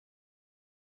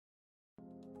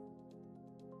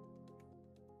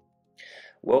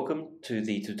Welcome to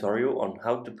the tutorial on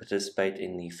how to participate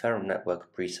in the Ferrum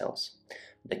network pre-sales.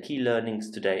 The key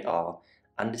learnings today are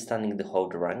understanding the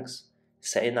holder ranks,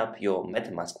 setting up your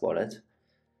MetaMask wallet,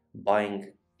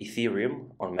 buying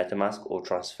Ethereum on MetaMask or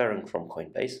transferring from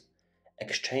Coinbase,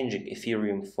 exchanging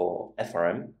Ethereum for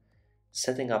Ferrum,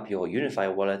 setting up your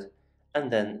Unifyre wallet, and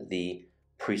then the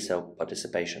pre-sale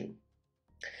participation.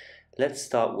 Let's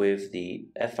start with the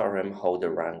Ferrum holder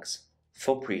ranks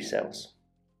for pre-sales.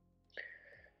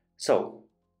 So,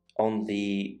 on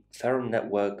the Ferrum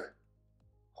network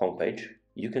homepage,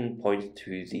 you can point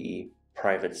to the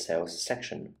private sales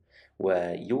section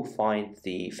where you'll find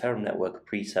the Ferrum network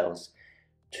pre-sales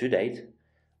to date,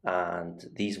 and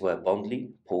these were Bondly,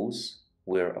 Pools.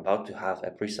 We're about to have a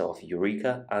pre-sale of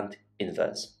Eureka and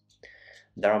Inverse.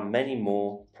 There are many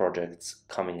more projects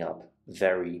coming up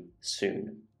very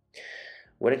soon.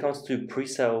 When it comes to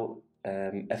pre-sale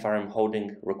Ferrum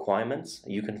holding requirements,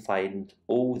 you can find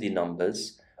all the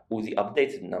numbers, all the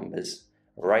updated numbers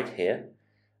right here.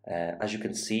 As you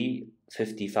can see,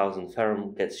 50,000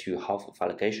 Ferrum gets you half of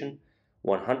allocation,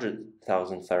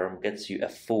 100,000 Ferrum gets you a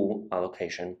full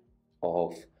allocation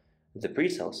of the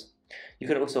pre-sales. You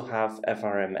can also have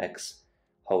FRMX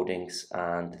holdings,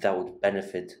 and that would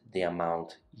benefit the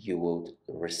amount you would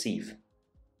receive.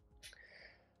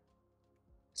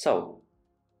 So,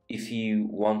 if you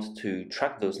want to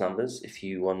track those numbers, if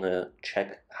you want to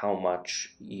check how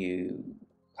much you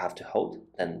have to hold,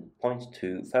 then point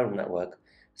to Ferrum network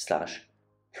 /private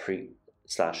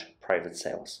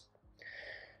sales.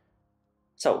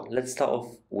 So let's start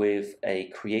off with a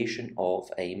creation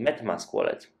of a MetaMask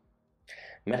wallet.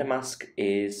 MetaMask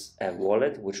is a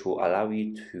wallet which will allow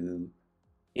you to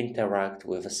interact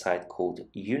with a site called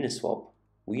Uniswap.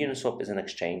 Uniswap is an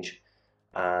exchange,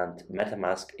 and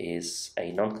MetaMask is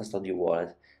a non-custodial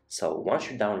wallet. So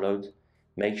once you download,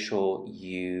 make sure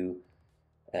you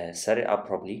set it up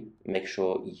properly, make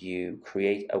sure you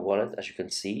create a wallet, as you can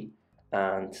see,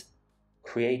 and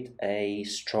create a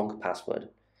strong password,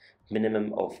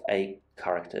 minimum of 8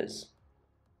 characters.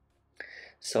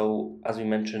 So as we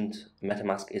mentioned,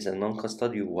 MetaMask is a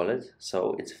non-custodial wallet,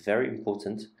 so it's very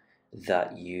important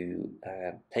that you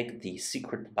take the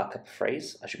secret backup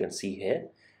phrase, as you can see here,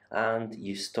 and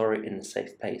you store it in a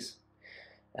safe place.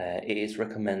 It is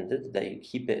recommended that you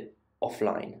keep it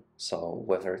offline, so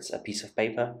whether it's a piece of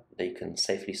paper that you can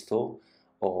safely store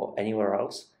or anywhere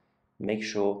else, make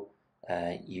sure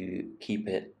you keep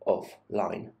it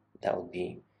offline. That would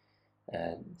be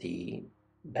the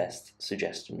best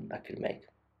suggestion I could make.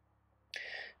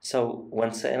 So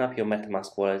when setting up your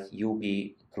MetaMask wallet, you'll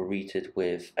be greeted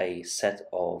with a set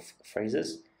of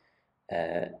phrases,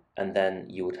 and then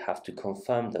you would have to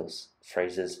confirm those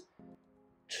phrases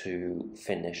to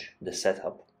finish the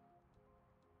setup.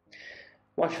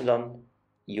 Once you're done,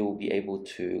 you'll be able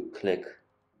to click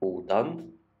all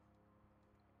done,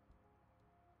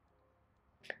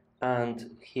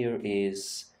 and here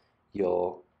is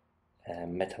your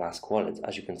MetaMask wallet.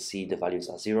 As you can see, the values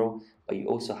are 0, but you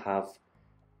also have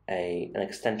an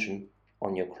extension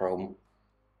on your Chrome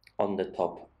on the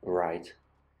top right,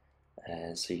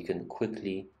 so you can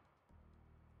quickly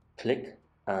click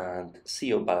and see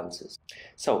your balances.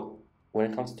 So when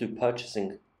it comes to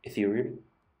purchasing Ethereum,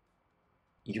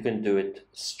 you can do it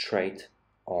straight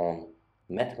on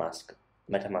MetaMask.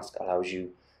 MetaMask allows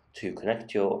you to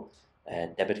connect your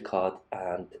debit card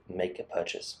and make a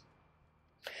purchase.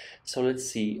 So let's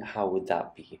see how would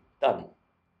that be done.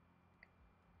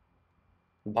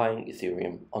 Buying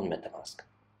Ethereum on MetaMask.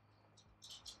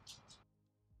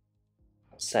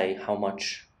 Say how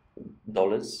much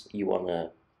dollars you want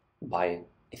to buy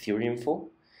Ethereum for,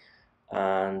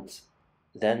 and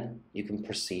then you can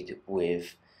proceed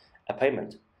with a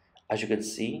payment. As you can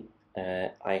see,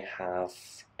 I have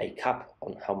a cap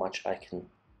on how much I can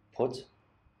put.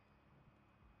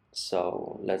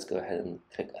 So let's go ahead and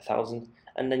click 1,000,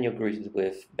 and then you're greeted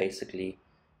with basically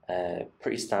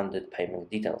pretty standard payment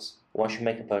details. Once you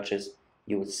make a purchase,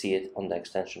 you would see it on the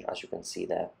extension, as you can see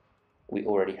there. We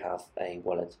already have a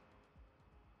wallet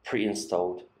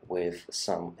pre-installed with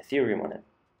some Ethereum on it.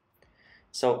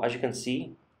 So as you can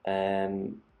see,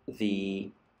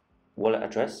 the wallet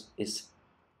address is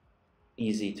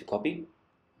easy to copy.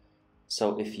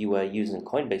 So if you were using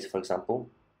Coinbase, for example,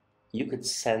 you could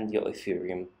send your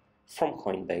Ethereum from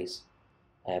Coinbase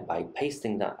by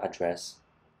pasting that address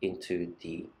into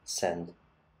the send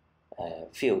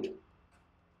field.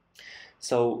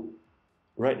 So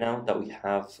right now that we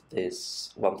have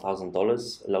this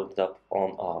 $1,000 loaded up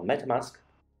on our MetaMask,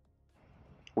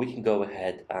 we can go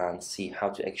ahead and see how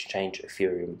to exchange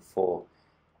Ethereum for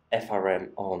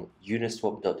Ferrum on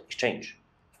uniswap.exchange.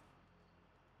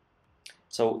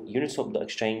 So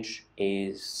Uniswap.exchange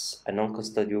is a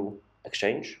non-custodial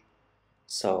exchange,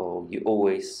 so you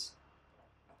always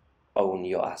own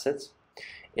your assets.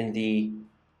 In the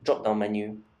drop-down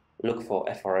menu, look for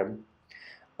FRM,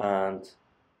 and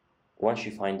once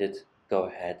you find it, go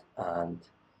ahead and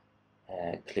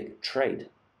click Trade.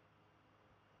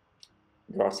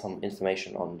 There are some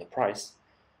information on the price,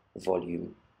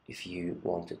 volume, if you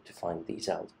wanted to find these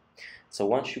out. So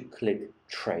once you click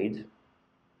Trade,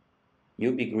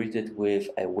 you'll be greeted with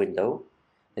a window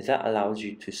that allows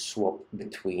you to swap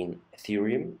between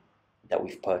Ethereum that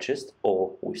we've purchased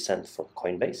or we've sent from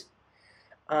Coinbase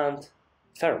and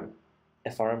Ferrum,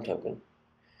 FRM token.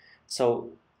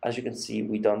 So as you can see,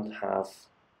 we don't have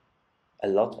a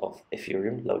lot of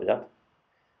Ethereum loaded up.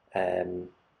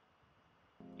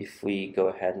 If we go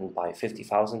ahead and buy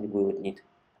 50,000, we would need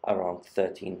around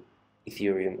 13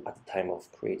 Ethereum at the time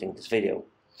of creating this video.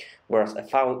 Whereas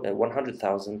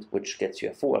 100,000, which gets you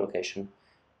a full allocation,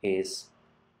 is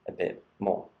a bit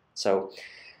more. So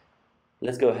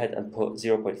let's go ahead and put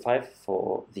 0.5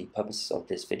 for the purposes of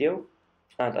this video.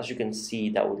 And as you can see,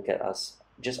 that would get us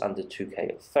just under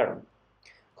 2K of Ferrum.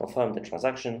 Confirm the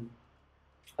transaction,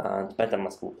 and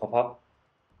MetaMask will pop up.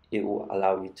 It will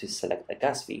allow you to select a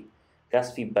gas fee.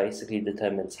 Gas fee basically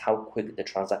determines how quick the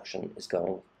transaction is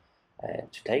going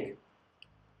to take.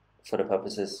 For the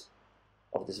purposes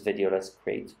of this video, let's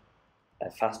create a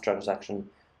fast transaction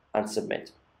and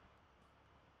submit.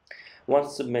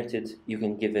 Once submitted, you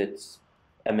can give it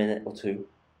a minute or two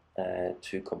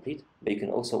to complete, but you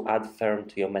can also add Ferrum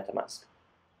to your MetaMask.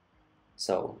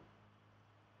 So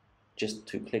just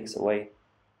 2 clicks away,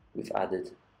 we've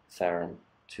added Ferrum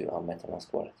to our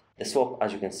MetaMask wallet. The swap,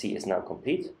 as you can see, is now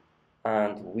complete,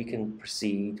 and we can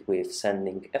proceed with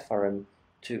sending FRM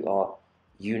to our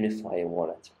Unifyre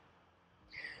wallet.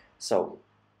 So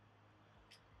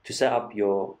to set up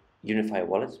your Unifyre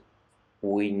wallet,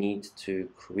 we need to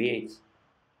create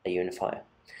a Unifyre.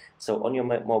 So on your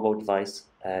mobile device,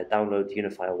 download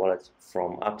Unifyre Wallet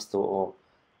from App Store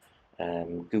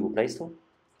or Google Play Store,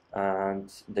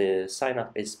 and the sign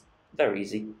up is very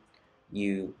easy.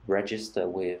 You register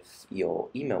with your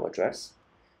email address.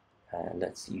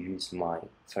 Let's use my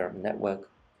Ferrum network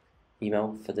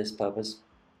email for this purpose,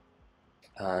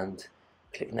 and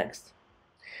click next.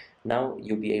 Now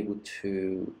you'll be able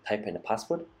to type in a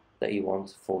password that you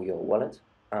want for your wallet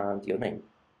and your name.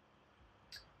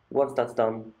 Once that's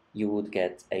done, you would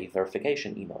get a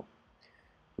verification email.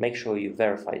 Make sure you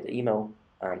verify the email,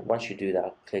 and once you do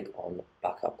that, click on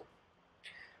Backup.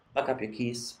 Backup your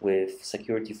keys with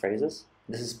security phrases.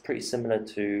 This is pretty similar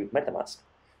to MetaMask,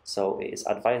 so it is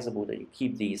advisable that you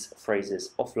keep these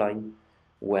phrases offline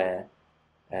where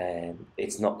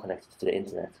it's not connected to the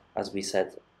internet. As we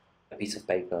said, a piece of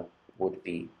paper would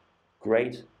be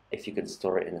great if you can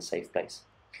store it in a safe place.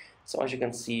 So as you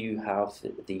can see, you have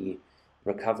the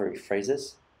recovery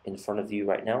phrases in front of you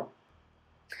right now.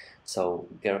 So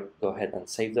go ahead and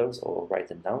save those or write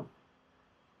them down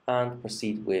and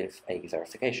proceed with a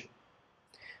verification.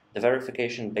 The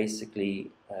verification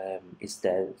basically is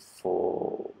there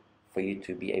for you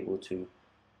to be able to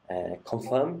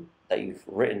confirm that you've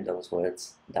written those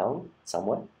words down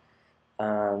somewhere,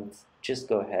 and just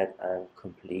go ahead and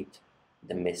complete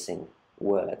the missing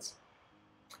words.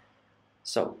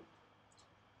 So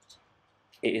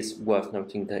it is worth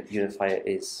noting that Unifyre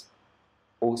is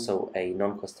also a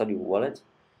non-custodial wallet,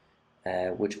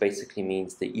 which basically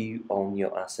means that you own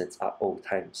your assets at all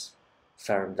times.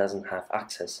 Ferrum doesn't have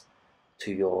access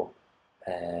to your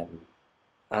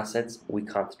assets. We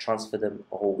can't transfer them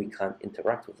or we can't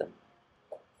interact with them.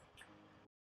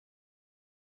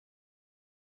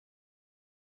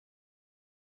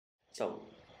 So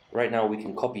right now we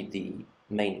can copy the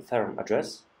main Ferrum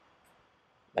address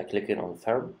by clicking on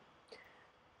Ferrum,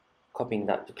 copying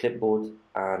that to clipboard,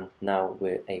 and now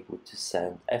we're able to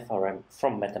send FRM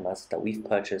from MetaMask that we've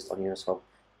purchased on Uniswap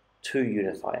to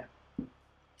Unifyre.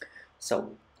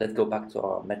 So let's go back to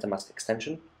our MetaMask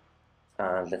extension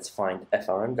and let's find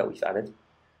FRM that we've added.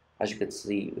 As you can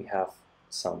see, we have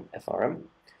some FRM,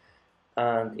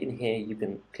 and in here you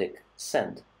can click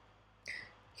send.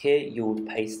 Here you would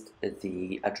paste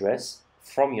the address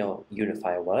from your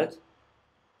Unifyre wallet,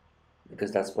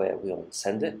 because that's where we want to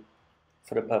send it.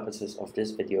 For the purposes of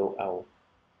this video, I'll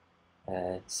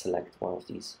select one of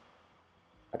these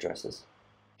addresses.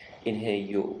 In here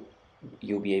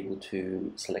you'll be able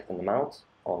to select an amount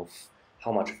of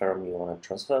how much Ferrum you want to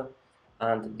transfer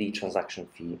and the transaction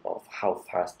fee of how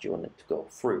fast you want it to go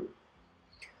through.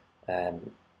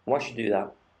 Once you do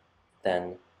that,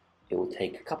 then it will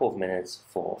take a couple of minutes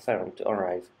for Ferrum to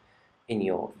arrive in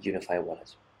your Unifyre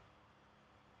wallet.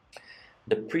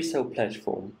 The pre-sale pledge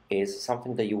form is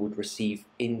something that you would receive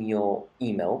in your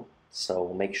email,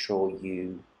 so make sure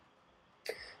you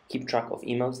keep track of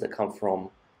emails that come from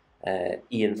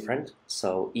Ian Friend,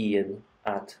 so Ian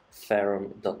at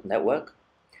ferrum.network,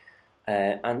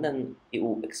 and then it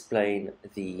will explain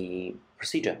the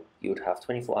procedure. You would have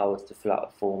 24 hours to fill out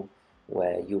a form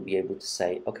where you'll be able to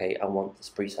say, okay, I want this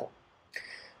pre-sale.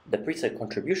 The pre-sale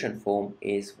contribution form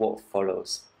is what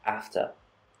follows after.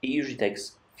 It usually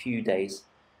takes a few days,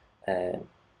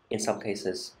 in some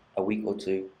cases a week or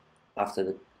two after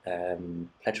the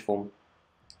pledge form,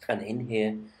 and in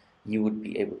here you would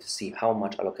be able to see how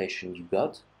much allocation you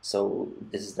got. So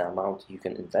this is the amount you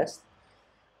can invest,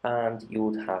 and you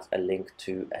would have a link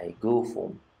to a Google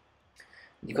form.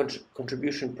 The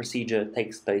contribution procedure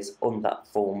takes place on that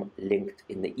form linked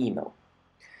in the email,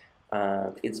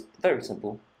 and it's very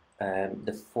simple.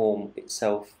 The form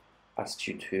itself asks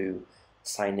you to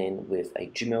sign in with a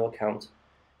Gmail account,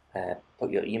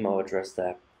 put your email address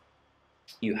there.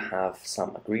 You have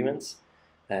some agreements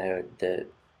that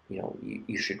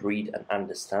you should read and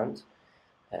understand.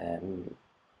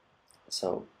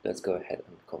 So let's go ahead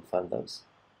and confirm those.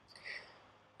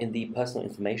 In the personal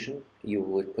information, you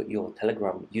would put your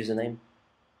Telegram username.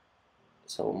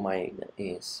 So mine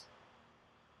is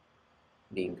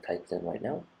being typed in right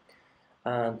now.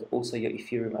 And also your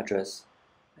Ethereum address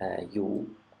you'll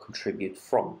contribute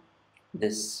from.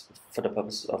 This, for the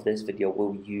purpose of this video,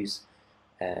 we'll use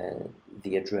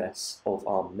the address of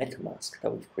our MetaMask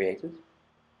that we've created.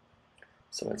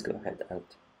 So let's go ahead and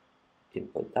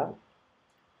input that.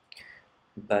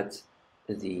 But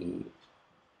the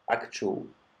actual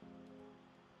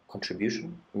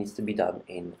contribution needs to be done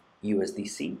in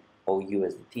USDC or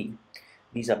USDT.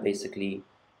 These are basically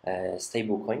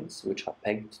stable coins which are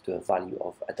pegged to a value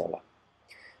of $1.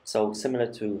 So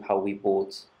similar to how we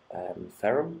bought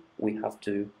Ferrum, we have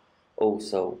to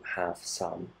also have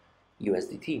some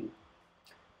USDT.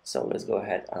 So let's go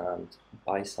ahead and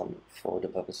buy some for the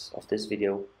purpose of this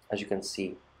video. As you can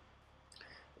see,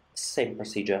 same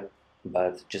procedure,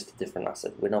 but just a different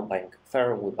asset. We're not buying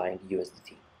Ferrum, we're buying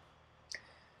USDT.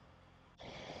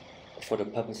 For the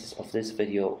purposes of this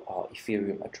video, our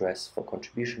Ethereum address for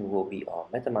contribution will be our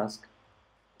MetaMask.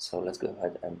 So let's go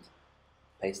ahead and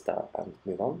paste that and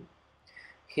move on.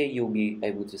 Here you'll be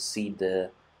able to see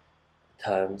the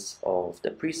terms of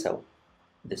the pre-sale.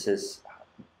 This is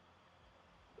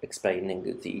explaining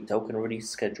the token release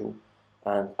schedule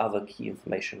and other key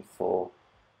information for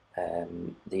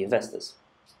the investors.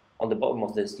 On the bottom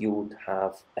of this, you would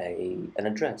have an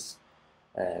address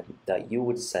that you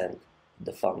would send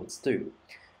the funds to.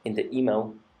 In the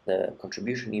email, the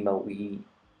contribution email, we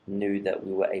knew that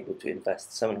we were able to invest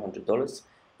 $700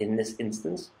 in this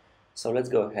instance. So let's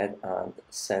go ahead and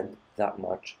send that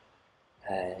much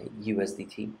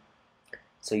USDT.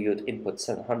 So you'd input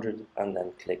 700 and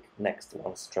then click next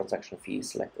once transaction fee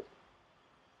is selected.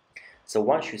 So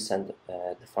once you send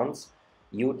the funds,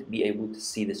 you would be able to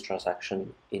see this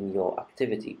transaction in your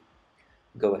activity.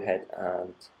 Go ahead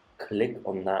and click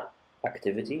on that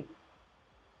activity,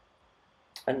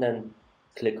 and then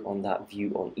click on that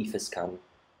view on Etherscan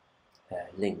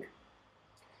link.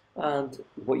 And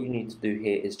what you need to do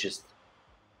here is just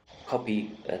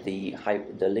copy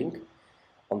the link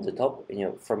on the top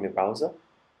from your browser.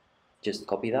 Just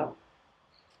copy that,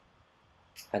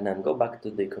 and then go back to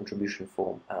the contribution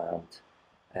form and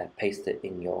paste it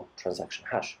in your transaction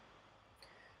hash.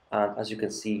 And as you can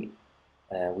see,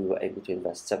 we were able to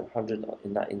invest 700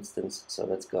 in that instance. So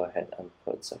let's go ahead and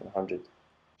put 700.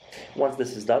 Once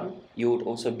this is done, you would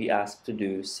also be asked to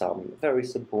do some very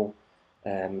simple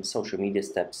social media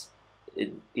steps.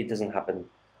 It doesn't happen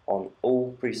on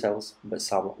all pre-sales, but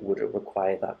some would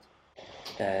require that.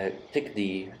 Tick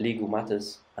the legal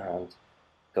matters and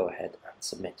go ahead and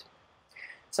submit.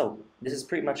 So this is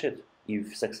pretty much it.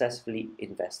 You've successfully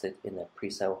invested in a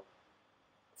pre-sale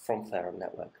from Ferrum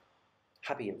Network.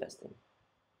 Happy investing.